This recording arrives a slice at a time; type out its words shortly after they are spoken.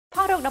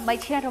រកដើម្បី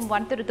ឈ្នះរង្វា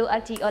ន់ទូរទស្សន៍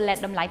LG OLED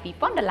តម្លៃ$2,000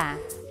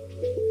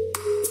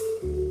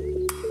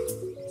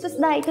 សួ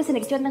ស្តីទស្សនិ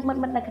កជននិងមិត្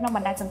តនៅក្នុងប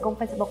ណ្ដាញសង្គម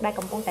Facebook ដែល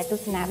កំពុងតែទ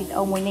ស្សនាវីដេ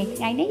អូមួយនេះ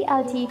ថ្ងៃនេះ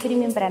LG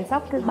Premium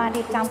BrandShop គឺបាន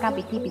រៀបចំកម្ម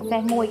វិធីពិសេ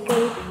សមួយគឺ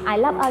I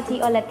Love LG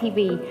Oled TV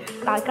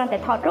ដោយគ្រាន់តែ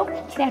ថតរូប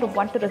ឈ្នះរង្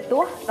វាន់ទូរទ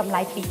ស្សន៍តម្លៃ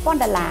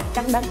$2,000 ច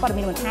ង់ដឹងព័ត៌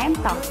មានបន្ថែម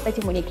តោះទៅ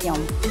ជាមួយនេះខ្ញុំ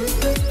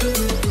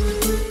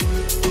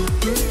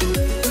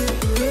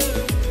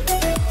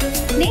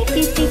នេះ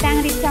ជាទីតាំង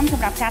រៀបចំស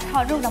ម្រាប់ការថ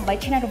តរូបដើម្បី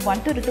ឈ្នះរង្វា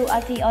ន់ទូរទស្សន៍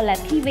LG OLED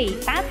TV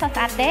តើស្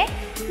អាតទេ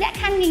លក្ខ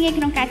ខណ្ឌងាយៗ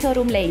ក្នុងការចូល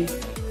រួមលេង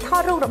ថ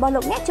តរូបរបស់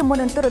លោកអ្នកជាមួយ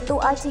នឹងទូរទស្ស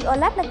ន៍ LG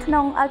OLED នៅក្នុ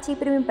ង LG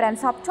Premium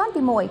BrandShop ជាន់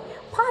ទី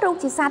1ផុសរូប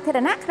ជាសាធារ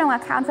ណៈក្នុង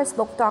account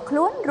Facebook ផ្ទាល់ខ្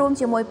លួនរួម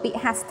ជាមួយពាក្យ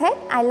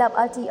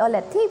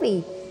 #ILOVELGOLEDTV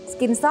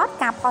Screenshot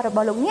ការផុសរប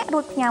ស់លោកអ្នករួ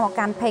ចផ្ញើមក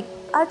កាន់ Page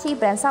LG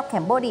BrandShop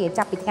Cambodia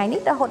ចាប់ពីថ្ងៃនេះ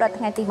រហូតដល់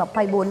ថ្ងៃទី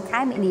24 ខែ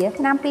មិនិនា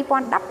ឆ្នាំ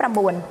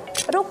2019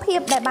រូបភាព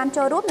ដែលបាន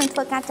ចូលរួមនឹងធ្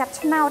វើការចាប់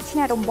ឆ្នោតឈ្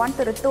នះរង្វាន់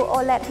ទូរទស្សន៍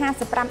OLED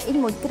 55 អ៊ីន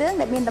មួយគ្រឿង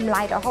ដែលមានតម្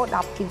លៃរហូតដ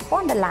ល់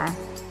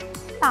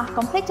$2,000តោះ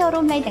កុំភ្លេចចូល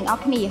រួមលេងទាំងអ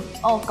ស់គ្នា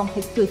អូកុំភ្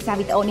លេចជួយសារ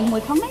វីដេអូនេះមួ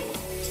យផងណា